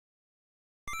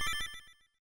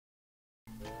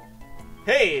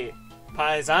Hey,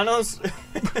 paisanos.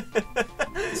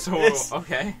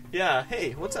 Okay. Yeah,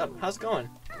 hey, what's up? How's it going?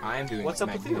 I'm doing What's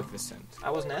up with you? magnificent. I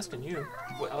wasn't asking you.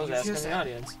 What, I was you asking just the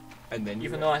audience. And then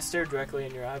Even though I stared directly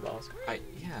in your eyeballs.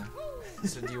 Yeah.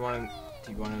 So do you want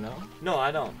to know? No,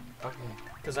 I don't. Okay.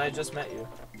 Because I just met you.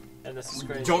 And this is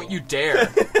crazy. Don't you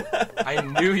dare. I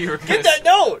knew you were going to... Get that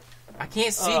note! I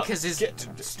can't see because his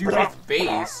stupid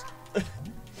face.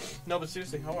 No, but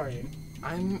seriously, how are you?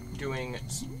 I'm doing...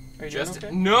 Are you just...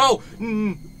 doing okay? No!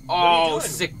 What?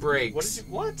 Sick breaks.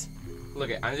 What? Look,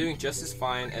 I'm doing just as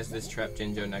fine as this trapped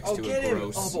Jinjo next to get a him.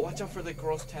 gross... Oh, but watch out for the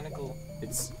gross tentacle.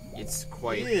 It's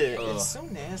quite... Ew, it's so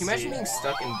nasty. Can you imagine being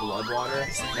stuck in blood water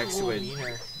next to it?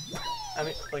 I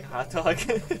mean, like hot dog.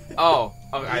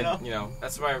 You know,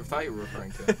 that's what I thought you were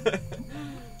referring to.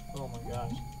 Oh my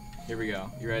gosh. Here we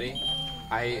go. You ready?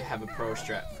 I have a pro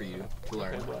strat for you to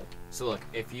learn. Okay, what? So look,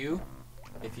 if you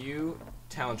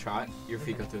talon trot, your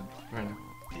feet go through.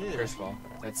 First of all,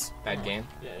 that's bad game.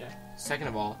 Yeah. Second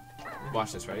of all,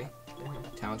 watch this. Ready?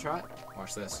 Talon trot.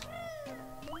 Watch this.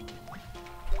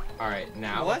 All right,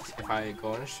 now What? if I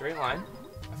go in a straight line,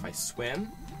 if I swim,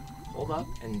 hold up,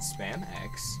 and spam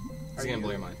X, it's gonna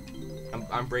blow your mind.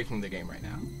 I'm breaking the game right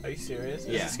now. Are you serious?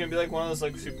 Yeah. Is this gonna be like one of those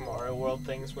like Super Mario World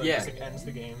things where it just like, ends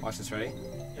the game? Watch this. Ready?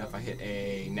 Now if I hit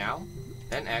A now,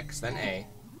 then X, then A.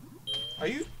 Are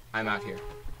you? I'm out here.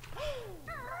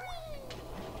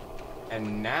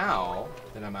 And now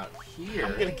that I'm out here...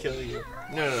 I'm gonna kill you.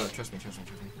 No, trust me.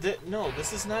 No,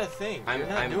 this is not a thing.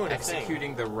 I'm doing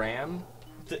executing the ram,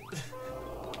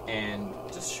 and...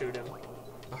 Just shoot him.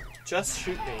 Just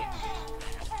shoot me.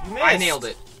 You missed. I nailed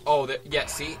it. Oh, yeah,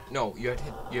 see? No, you have to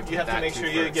hit You have to make sure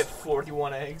you first. get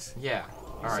 41 eggs. Yeah.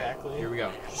 Alright, Exactly. here we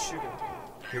go. Just shoot him.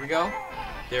 Here we go.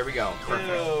 There we go. Perfect.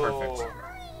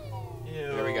 Ew.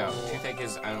 There we go. Toothache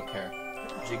is... I don't care.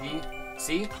 Jiggy...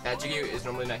 See? That Jiggy is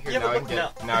normally not here. Yeah, now I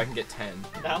but can get 10.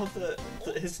 Now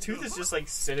his tooth is just like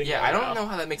sitting Yeah, there I don't now. know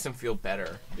how that makes him feel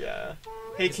better. Yeah.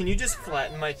 Hey, can you just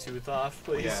flatten my tooth off,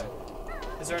 please? Yeah.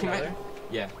 Is there another?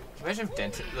 Yeah. Can you imagine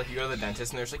if you go to the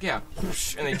dentist and they're just like, yeah,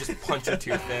 whoosh, and they just punch your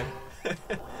tooth in?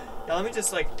 Yeah, let me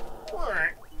just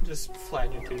just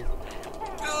flatten your tooth.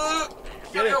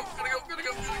 Gotta go.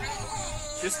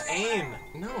 Just aim.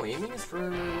 No, aiming is for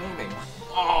landing.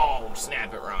 Oh,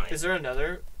 snap it, Ronnie. Is there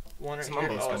another one right It's here?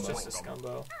 Mumbo Oh, it's Scumbo. just a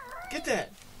scumbo. Get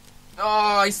that. Oh,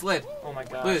 I slid. Oh my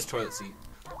god. Look at this toilet seat.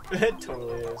 It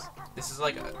totally is. This is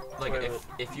like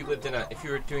if you lived in if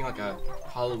you were doing like a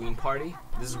Halloween party,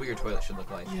 this is what your toilet should look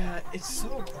like. Yeah, it's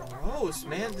so gross,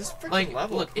 man. This freaking Like,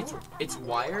 level. look, it's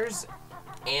wires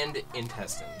and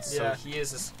intestines. Yeah. So he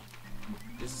is is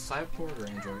a cyborg or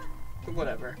android?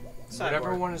 Whatever. Cyborg.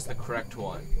 Whatever one is the correct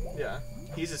one. Yeah,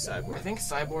 he's a I cyborg. think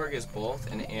cyborg is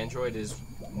both, and android is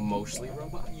mostly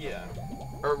robot. Yeah.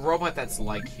 Or robot that's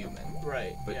like human.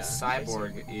 Right. But yeah,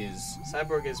 cyborg is...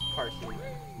 Cyborg is part human.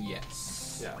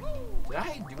 Yes. Yeah. Did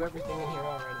I do everything in here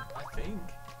already? I think.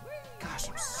 Gosh,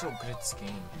 I'm so good at this game.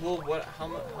 Well, what? How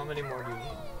many more do you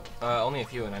need? Only a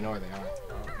few, and I know where they are.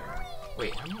 Oh, okay.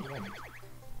 Wait, how many do I need?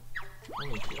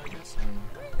 Only a few, I guess. I don't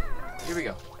know. Here we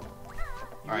go.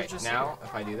 Alright, now,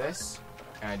 if I do this,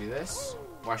 and I do this,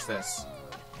 watch this.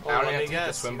 Oh, I don't let even have me to hit the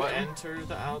guess. swim You button. Enter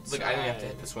the outside. Look, I didn't have to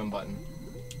hit the swim button.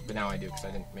 But now I do, because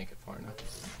I didn't make it far enough.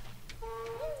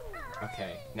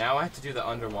 Okay, now I have to do the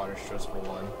underwater stressful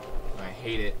one. And I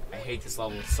hate it. I hate this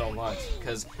level so much.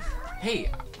 Because,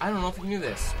 hey, I don't know if you knew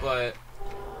this, but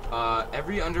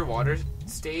every underwater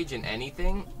stage in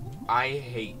anything, I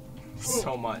hate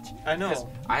so much. I know. 'Cause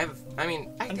I think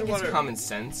it's common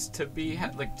sense to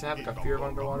have like a fear of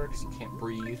underwater because you can't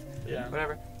breathe. Yeah.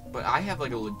 Whatever. But I have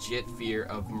like a legit fear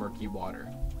of murky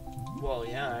water. Well,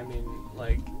 yeah. I mean,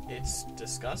 like, it's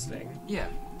disgusting. Yeah.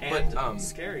 And but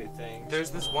scary thing. there's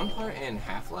this one part in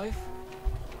Half-Life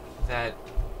that,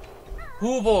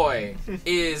 oh boy,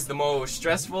 is the most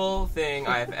stressful thing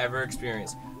I've ever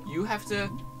experienced. You have to,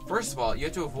 first of all, you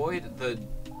have to avoid the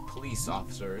police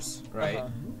officers, right?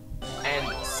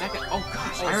 And second, oh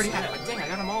gosh, I already have, dang, I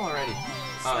got them all already.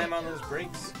 Slam on those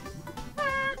brakes.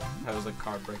 That was a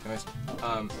car brake noise.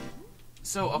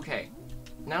 So, okay,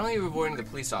 not only are you avoiding the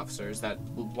police officers that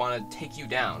want to take you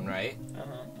down, right?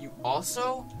 You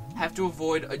also have to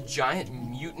avoid a giant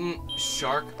mutant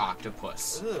shark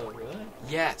octopus. Ugh, really?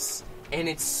 Yes, and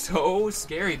it's so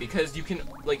scary because you can,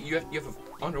 like, you have an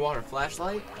underwater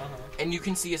flashlight, and you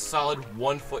can see a solid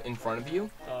 1 foot in front of you,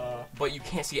 but you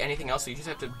can't see anything else, so you just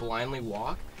have to blindly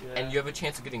walk, and you have a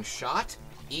chance of getting shot,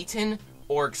 eaten,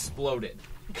 or exploded.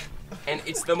 And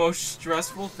it's the most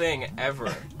stressful thing ever.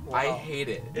 Wow. I hate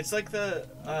it. It's like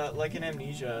like an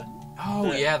Amnesia.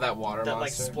 Oh, yeah, that water that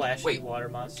monster. That like splashy Wait. water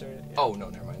monster. Yeah. Oh, no,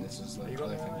 never mind. This is the Are you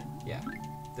other going that way? thing. Yeah.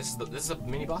 This is a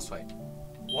mini boss fight.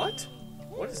 What?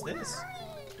 What is this?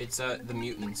 It's the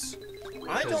mutants.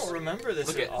 I don't remember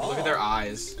this at all. Look at their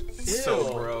eyes. It's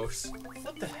so gross.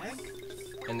 What the heck?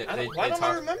 And Why don't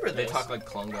I remember this? They talk like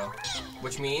Klungo,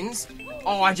 which means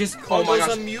oh my Klungo's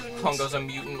gosh, a mutant. Klungo's a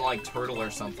mutant like turtle or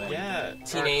something. Yeah,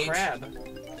 Teenage or a crab.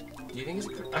 Do you think he's a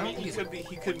crab? I mean,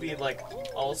 he could be like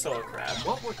also a crab.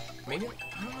 What would maybe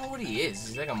I don't know what he is.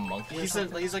 He's like a monkey. He's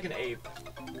like an ape,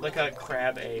 like a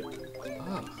crab ape.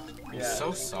 Ugh, I'm Yeah.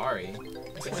 so sorry.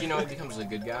 But you know he becomes a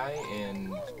good guy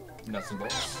in Nuts and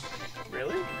Bolts.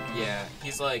 Really? Yeah,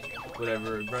 he's like,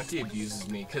 whatever, Grunty abuses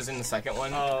me, because in the second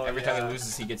one, Oh, every time yeah. he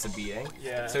loses, he gets a beating.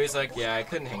 Yeah. So he's like, yeah, I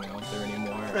couldn't hang out with her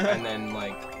anymore,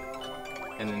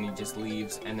 and then he just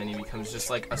leaves, and then he becomes just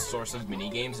like a source of mini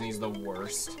games, and he's the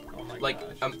worst. Oh my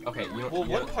Like, gosh. okay, you know. Well,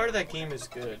 you what know, part of that game is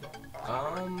good?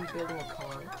 building a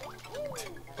car.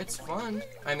 It's fun.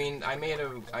 I mean, I made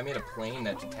a plane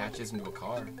that detaches into a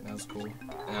car. That was cool,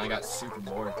 and I got super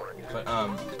bored. But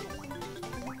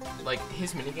like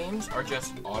his mini games are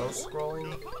just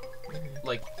auto-scrolling.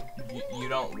 Like you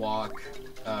don't walk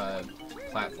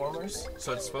platformers,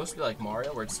 so it's supposed to be like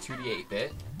Mario, where it's 2D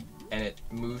 8-bit, and it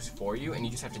moves for you, and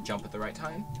you just have to jump at the right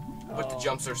time. But the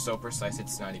jumps are so precise,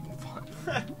 it's not even fun.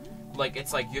 Like,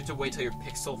 it's like you have to wait till your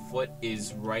pixel foot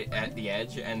is right at the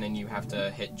edge, and then you have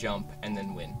to hit jump and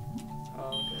then win.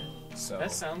 Oh, okay. So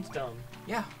That sounds dumb.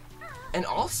 yeah. And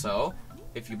also,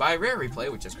 if you buy Rare Replay,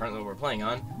 which is currently what we're playing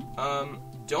on,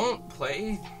 don't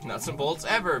play Nuts and Bolts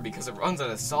ever, because it runs at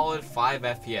a solid 5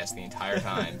 FPS the entire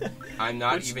time. I'm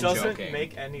not Which even doesn't joking.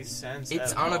 make any sense.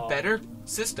 It's at on all. a better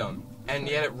system, and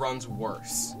yet it runs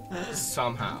worse.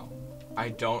 Somehow. I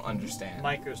don't understand.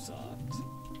 Microsoft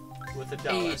with a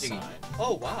dollar Hey, sign.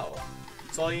 Oh wow!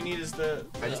 So all you need is the.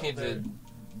 I just need the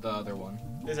other one.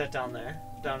 Is that down there?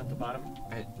 Down at the bottom,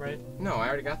 right? No, I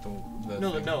already got the No,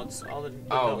 the thing. notes. All the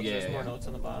Oh, notes. yeah, There's more yeah. notes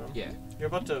on the bottom. Yeah. You're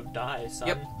about to die, son.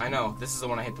 Yep, I know. This is the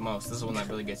one I hate the most. This is the one that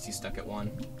really gets you stuck at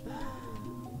one.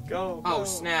 Go. Oh, go.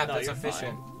 snap, No, that's you're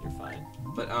efficient. Fine. You're fine.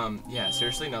 But, yeah,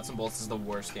 seriously, Nuts and Bolts is the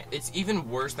worst game. It's even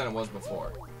worse than it was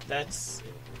before. That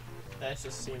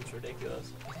just seems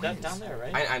ridiculous. That down there,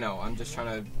 right? I know, I'm just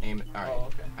trying to aim it. Alright, Oh,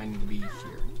 okay. I need to be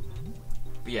here.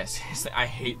 But yeah, seriously,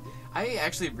 I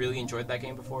actually really enjoyed that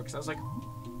game before, because I was like,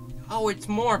 oh, it's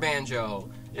more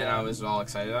Banjo! And Yeah. I was all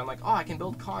excited. I'm like, oh, I can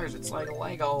build cars, it's like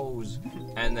Legos!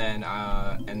 And then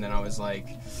I was like,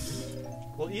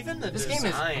 Well, even the This game is-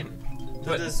 design.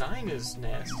 The design is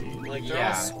nasty. Like, they're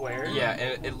all square. Yeah,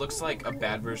 and it looks like a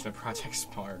bad version of Project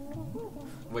Smart,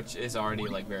 which is already,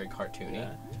 like, very cartoony.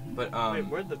 Yeah. But, Wait, I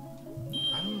don't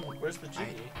know. where's the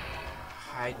genie?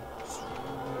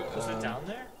 Was it down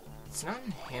there? It's not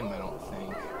in him, I don't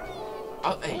think.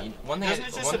 Oh, hey, one thing. Doesn't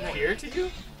it just appear to you?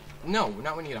 No,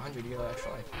 not when you get 100. You get an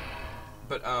extra life.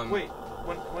 But Wait,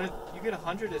 when you get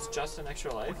 100, it's just an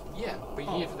extra life? yeah, but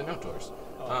you need it for the note doors.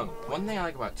 Oh. One thing I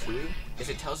like about 2 is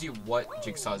it tells you what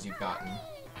jigsaws you've gotten.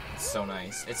 It's so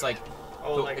nice. It's like,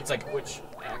 it's like which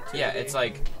activity? yeah, it's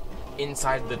like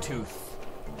inside the tooth.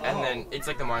 And then it's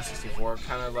like the Mario 64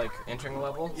 kind of like entering a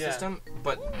level system,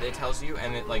 but it tells you,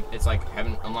 and it's like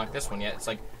haven't unlocked this one yet. It's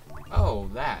like, oh,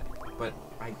 that, but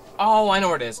I know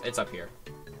where it is. It's up here.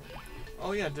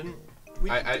 Oh yeah, didn't we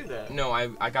do that? No,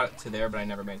 I got it to there, but I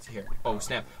never made it to here. Oh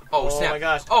snap! Oh snap! Oh my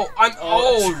gosh! Oh,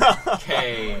 I'm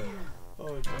okay. Oh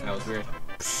god. That was weird.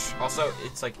 Psh, also,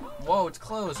 it's like, whoa, it's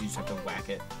closed. You just have to whack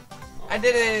it. I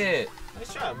did it!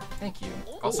 Nice job. Thank you.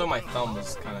 Also, my thumb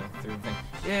was kind of through the thing.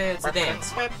 Yeah, it's a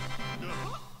dance.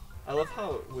 I love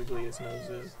how wiggly his nose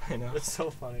is. I know. It's so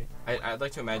funny. I'd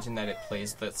like to imagine that it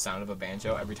plays the sound of a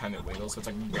banjo every time it wiggles, so it's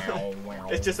like wow, wow.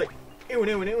 It's just like ew,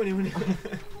 ew, ew, ew, ew.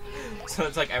 So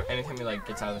it's like anytime he like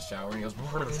gets out of the shower and he goes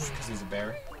because he's a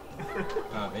bear.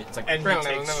 It's like And he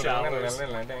takes showers.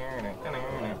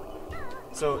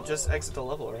 So just exit the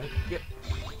level, right? Yep.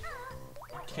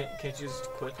 Can't you just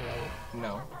quit the level?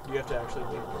 No. You have to actually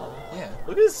leave the level. Yeah.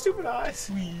 Look at his stupid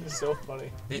eyes. It's so funny.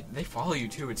 They follow you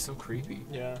too. It's so creepy.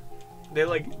 Yeah. They're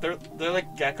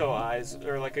like gecko eyes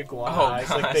or like iguana Oh, eyes.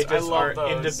 Like gosh, they I just love are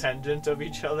those. independent of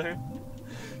each other.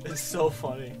 It's so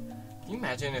funny. Can you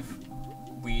imagine if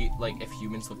if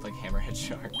humans looked like hammerhead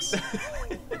sharks?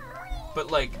 But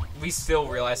like we still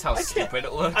realize how stupid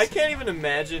it looks. I can't even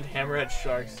imagine hammerhead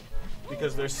sharks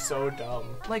because they're so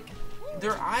dumb. Like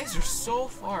their eyes are so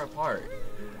far apart.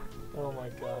 Oh my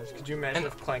gosh. Could you imagine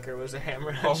if Clanker was a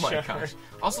hammerhead Oh my shark? gosh.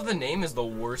 Also, the name is the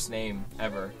worst name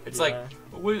ever. It's like,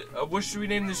 what should we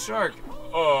name this shark?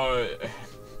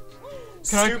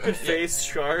 Stupid face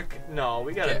shark. No,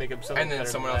 we gotta make him something. And then better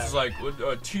someone than else is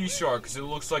like, T shark, because it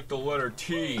looks like the letter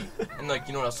T. And like,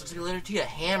 you know what else looks like the letter T? A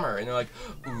hammer. And they're like,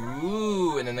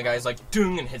 ooh. And then the guy's like,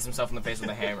 dung, and hits himself in the face with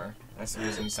a hammer. That's the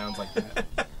reason he sounds like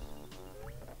that.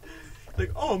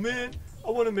 Like, oh man,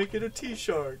 I want to make it a T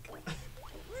shark.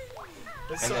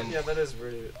 Yeah, that is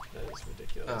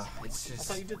ridiculous. It's just.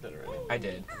 I thought you did that already. I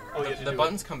did. Oh, the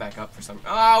buttons come back up for some.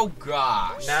 Oh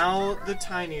gosh. Now the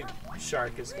tiny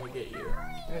shark is gonna get you.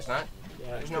 It's not.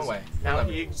 Yeah, there's no way. Now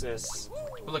he exists.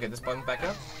 But look at this button back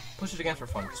up. Push it again for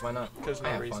fun. Cause why not? Because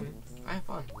no reason. I have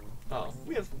fun. Oh,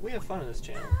 we have fun in this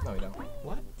channel. No, we don't.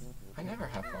 What? I never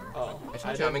have fun. Oh, I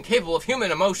told you I'm incapable of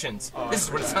human emotions. Oh, this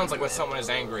is what it sounds like when someone is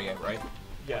angry at, right?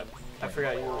 Yeah. I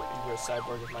forgot you were a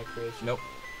cyborg of my creation. Nope.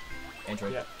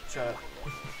 Android. Yeah. Shut up.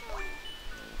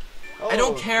 I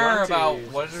don't care about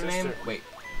what is her name. Wait.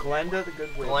 Glenda the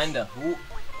Good Witch. Glenda. Who?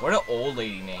 What an old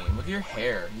lady name. Look at your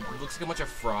hair. It looks like a bunch of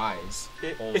fries.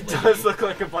 It does look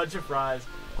like a bunch of fries.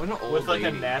 What an old with like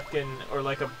lady. A napkin or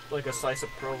like a slice of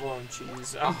provolone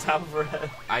cheese on top of her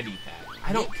head. I'd eat that.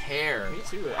 I don't care. Me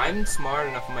too. I'm smart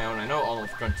enough on my own. I know all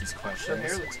of Grunty's questions. Her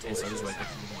hair looks delicious. And so does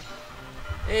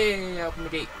Hey, open the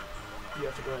gate. You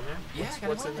have to go in there? Yeah,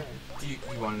 What's in there? Do you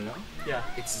want to know? Yeah.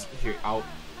 It's here. I'll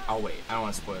wait. I don't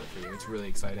want to spoil it for you. It's really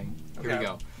exciting. Here we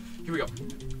go. Here we go.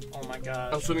 Oh my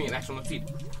god. I'm swimming in actual feet.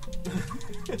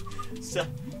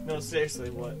 No, seriously,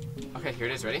 what? Okay, here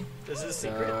it is. Ready? This is a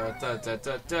secret.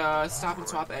 Stop and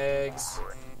swap eggs.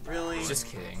 Really? Just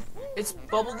kidding. It's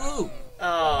bubble glue.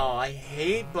 Oh, I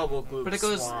hate bubble glue. But it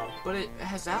goes. But it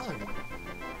has allergy.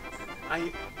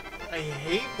 I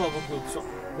hate bubble glue. So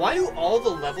why do all the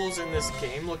levels in this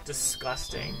game look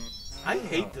disgusting? I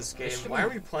hate this game. Why are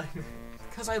we playing?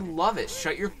 Because I love it.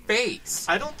 Shut your face.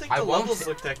 I don't think the levels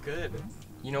look that good.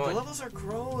 You know what? The levels are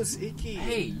gross, icky.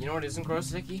 Hey, you know what isn't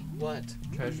gross, icky? What?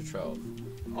 Treasure Trove.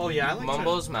 Oh yeah, I like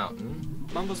Mumbo's Mountain.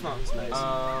 Mumbo's Mountain's nice.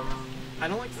 I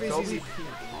don't like Freeze Easy Peak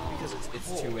because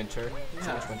it's too winter. Yeah,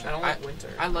 too much winter. I don't like winter.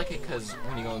 I like it because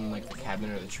when you go in like the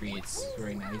cabin or the tree, it's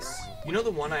very nice. You know the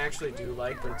one I actually do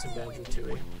like, but it's in Banjo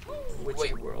Kazooie.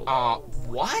 Witchy World.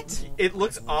 What? It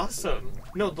looks awesome.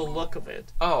 No, the look of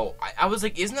it. Oh, I was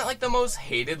like, isn't that like the most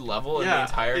hated level in the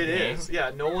entire game? It is.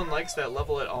 Yeah, no one likes that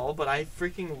level at all, but I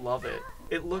freaking love it.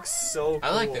 It looks so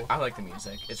cool. I like the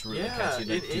music. It's really catchy.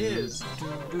 Yeah, it is.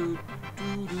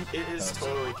 It is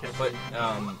totally catchy. But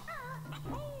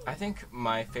I think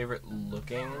my favorite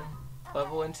looking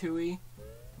level in 2E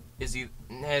is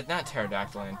not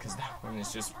Pterodactyl Land, because that one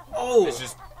is just it's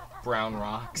just brown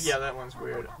rocks. Yeah, that one's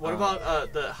weird. What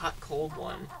about the hot cold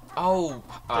one? Oh,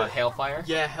 Hailfire?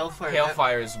 Yeah, Hailfire.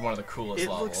 Hailfire is one of the coolest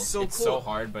levels. Looks so cool. It's so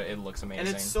hard, but it looks amazing.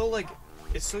 And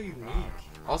it's so unique.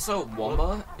 Also,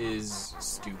 Womba is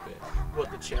stupid.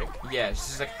 What, the chick? Yeah,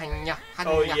 she's like,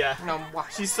 oh yeah.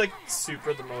 She's like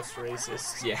super the most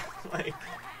racist. Yeah. Like.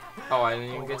 Oh, I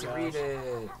didn't even get to read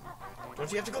it. Don't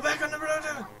you have to go back on number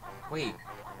 2? Wait.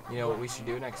 You know what we should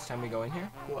do next time we go in here?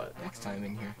 What? Next time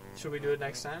in here. Should we do it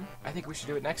next time? I think we should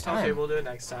do it next time. Okay, we'll do it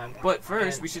next time. But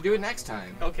first, we should do it next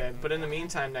time. Okay, but in the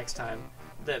meantime, next time,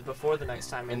 before the next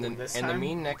time, and then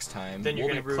next time, then you're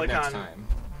gonna click next on time.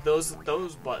 those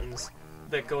buttons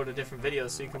that go to different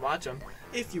videos so you can watch them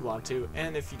if you want to,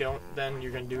 and if you don't, then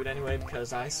you're gonna do it anyway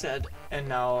because I said. And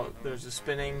now there's a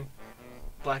spinning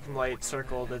black and white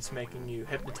circle that's making you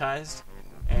hypnotized,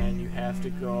 and you have to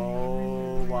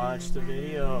go watch the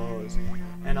videos,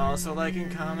 and also like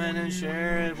and comment and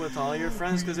share it with all your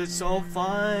friends because it's so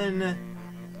fun.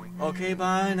 Okay,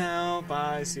 bye now.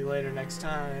 Bye. See you later next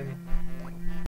time.